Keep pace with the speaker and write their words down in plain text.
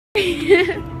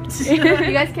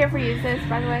You guys care if we use this,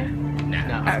 by the way?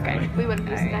 No. Okay. We wouldn't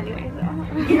use it anyway, though.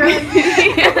 We're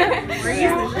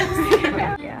using this.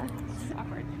 Yeah. It's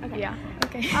awkward. Okay. Yeah.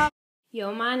 Okay.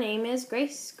 Yo, my name is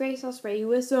Grace. Grace, I'll spray you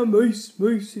with some mace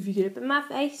if you get up in my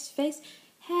face.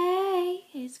 Hey,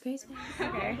 it's Grace.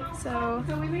 Okay. So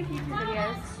we make YouTube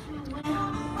videos.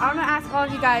 I want to ask all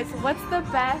of you guys, what's the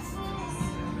best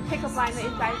pickup line that you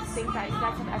guys think that you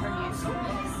guys have ever used?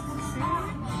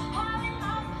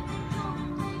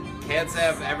 Can't say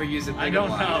I've ever used a pickup I don't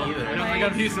know. line either. I don't think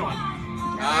I've used one.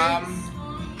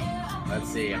 Let's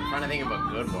see. I'm trying to think of a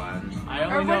good one. I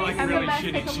only know like really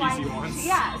shitty, cheesy ones.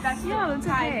 Yeah, that's that's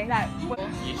okay.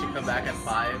 You should come back at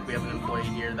 5. We have an employee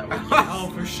here that would use. Oh,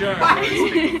 for sure.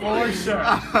 For sure.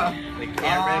 The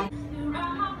camera.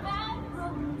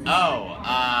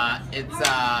 It's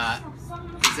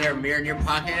is there a mirror in your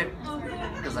pocket?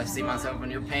 Because I see myself in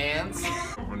your pants.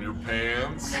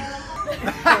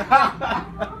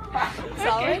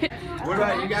 solid. What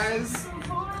about you guys?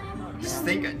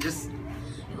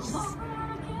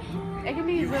 It can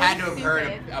be You really had to have stupid.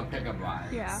 heard a pickup line.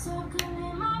 Yeah.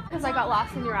 Because I got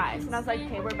lost in your eyes, and I was like,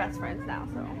 okay, we're best friends now,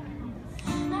 so.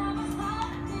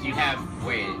 Do you have,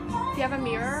 wait. Do you have a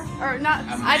mirror? Or not,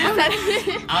 A I just said.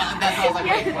 That's what I was like,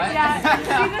 wait, what? Yeah, she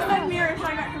just said mirror, so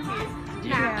I got confused.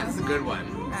 That's a good one.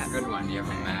 That's a good one. Do you have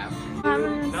a map?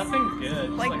 Nothing good.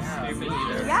 Just like stupid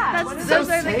either. Yeah, Those So are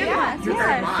the say good it. ones. You're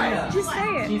very mine. Just say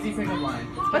it. Cheesy pickup line.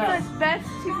 What's the best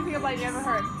cheesy pickup line you ever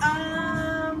heard?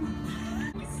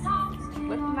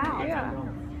 Whip them out. Yeah.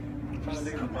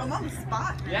 I'm on the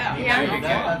spot. Yeah. There you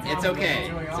go. It's okay.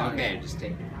 It's okay. Just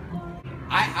take it.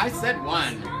 I said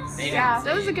one. They didn't Yeah,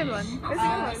 That was a good one. That's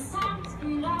a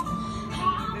good one.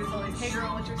 There's always, hey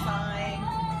girl, what's your sign?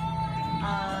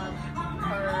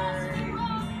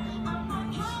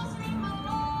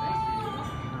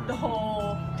 The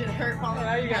whole, did it hurt while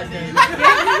How you guys doing?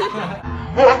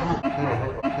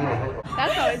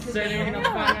 That's always the thing.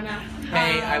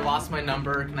 Hey, I lost my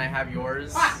number. Can I have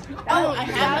yours? Oh, I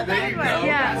have There you go.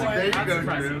 Yeah. There you go,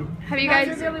 Drew. Have you You're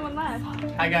guys? the only one left.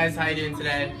 Hi guys, how you doing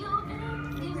today?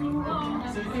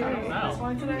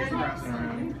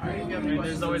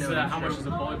 There's always how much does a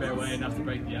polar bear weigh enough to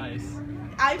break the ice?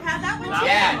 I've had that one too.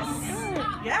 Yes.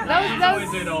 Yeah. That always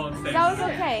was, do it all at the same that was time.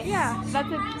 okay. Yeah.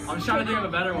 That's a. I was trying to think of a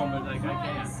better one, but like I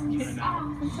can't right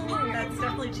now. That's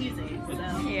definitely cheesy. So.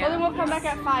 Well, then we'll come back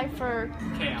at 5 for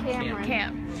Cameron.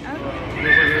 Camp.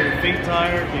 Feet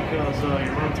tired because you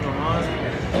run through a mud.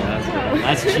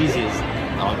 That's cheesy as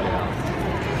all get out.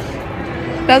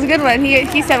 That was a good one.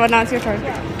 He said one. Now it's your turn.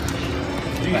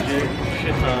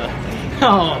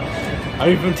 Oh, are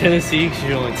you from Tennessee? Because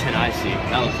you're only 10 I see.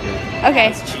 That looks good.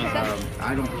 Okay.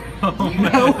 I don't.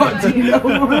 Do you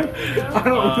know what? I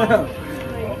don't know.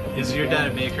 Is your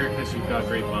dad a baker? Because you've got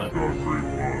great bun.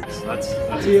 That's a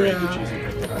Yeah. great cheesy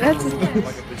pickup. That's. Like one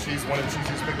of the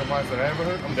cheesiest pickup lines that I ever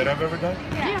heard. That I've ever done.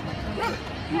 Yeah.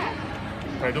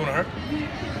 Can I do it on her?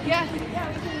 Yeah.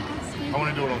 I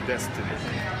want to do it on Destiny.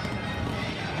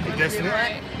 Destiny?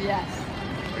 Yes.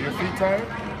 Are your feet tired?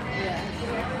 Yeah.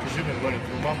 Because you've been running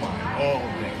through my mind all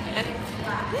day.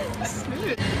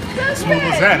 Smooth. Smooth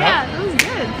as that, Yeah, huh? that was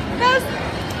good. That was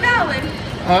valid.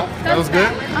 Huh? That was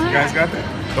good? You guys got that?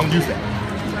 Don't use that.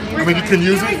 I mean, you can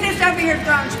use You was it. just over here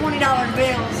throwing $20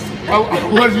 bills. Oh,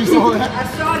 what, you saw that? I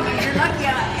saw you. You're lucky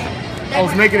I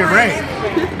was making it rain.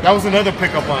 That was another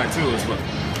pickup line, too, as well.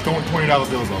 Throwing $20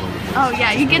 bills all over the place. Oh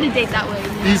yeah, you get a date that way.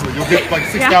 Easily. You'll get like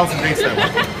 6,000 dates that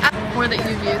way. More that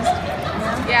you've used.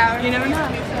 Yeah. You never know.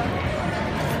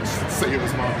 Say it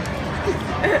was mine.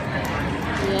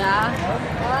 Yeah.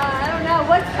 I don't know.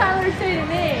 What's Tyler say to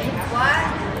me? What?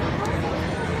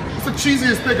 What's the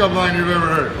cheesiest pickup line you've ever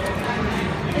heard?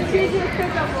 The cheesiest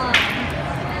pickup line.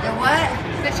 The what?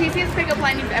 The cheesiest pickup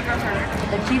line you've ever heard.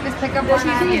 The cheapest pickup line I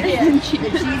have. The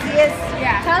cheesiest?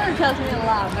 Yeah. Tyler tells me a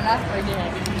lot, but I forget.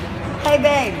 Hey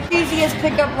babe, cheesiest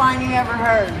pickup line you ever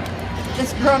heard?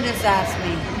 This girl just asked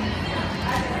me.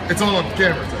 It's all on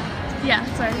camera, too. Yeah,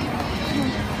 sorry.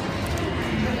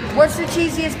 What's the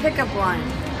cheesiest pickup line?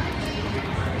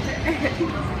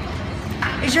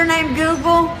 Is your name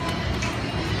Google?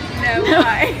 No,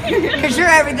 why? Because you're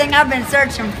everything I've been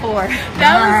searching for.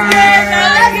 That was good.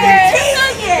 That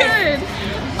Cheesiest! Good.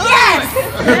 Yes!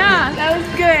 Yeah. was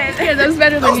good. Yeah, that was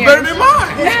better That than was yours. better than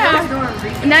mine.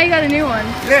 Yeah. Now you got a new one.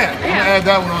 Yeah, I'm gonna add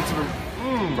that one onto the.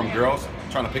 From girls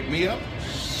trying to pick me up. Or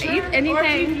if you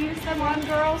Anything. use them on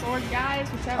girls or guys,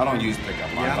 whichever. I don't use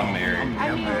pickup lines. I'm married.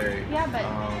 I mean, yeah, but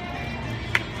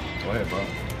Go ahead, bro.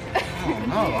 I don't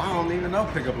know. I don't even know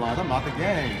pickup lines. I'm out the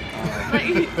game.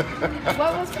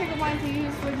 what was pickup lines you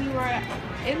used when you were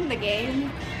in the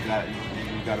game?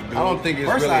 You you got to do. I don't think it's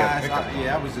First really a I asked,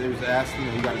 pickup. it was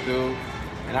asking, you got to do.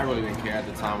 And I really didn't care at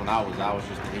the time when I was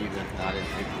just a heathen. I didn't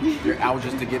think, I was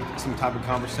just to get some type of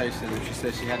conversation. If she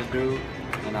said she had a dude,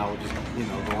 and I would just,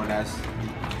 go and ask,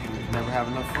 never have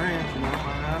enough friends,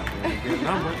 get a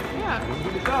number. Yeah. We're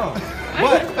good to go.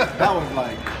 But that was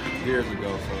like years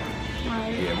ago, so.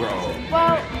 Yeah, we're old.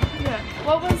 Well, yeah.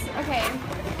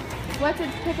 What's a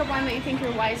pickup line that you think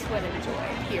your wife would enjoy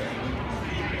hearing?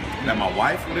 That my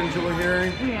wife would enjoy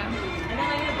hearing. Yeah.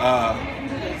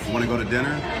 Want to go to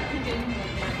dinner?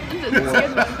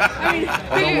 I mean,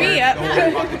 Don't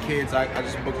worry about the kids. I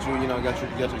just booked you. Got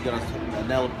a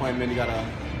nail appointment. You got a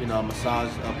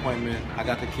massage appointment. I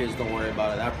got the kids. Don't worry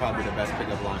about it. That'd probably be the best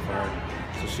pickup line for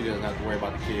her, so she doesn't have to worry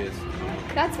about the kids.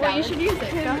 That's Well, you should use it.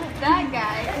 Go ahead. That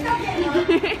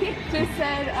guy just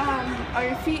said, "Are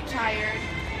your feet tired?"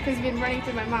 Because you've been running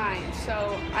through my mind.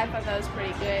 So I thought that was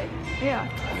pretty good. Yeah.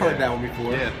 I've heard that one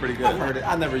before. Yeah, pretty good. I've heard it.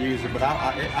 I never used it, but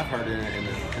I've heard it in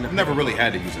the I've never really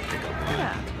had to use a pickup line.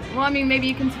 Yeah. Well, I mean, maybe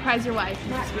you can surprise your wife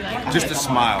and just be like, Just a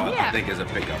smile, Yeah. I think, is a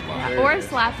pickup line. or a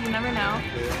slap. You never know.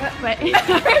 But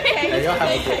Hey, y'all have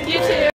a good you too.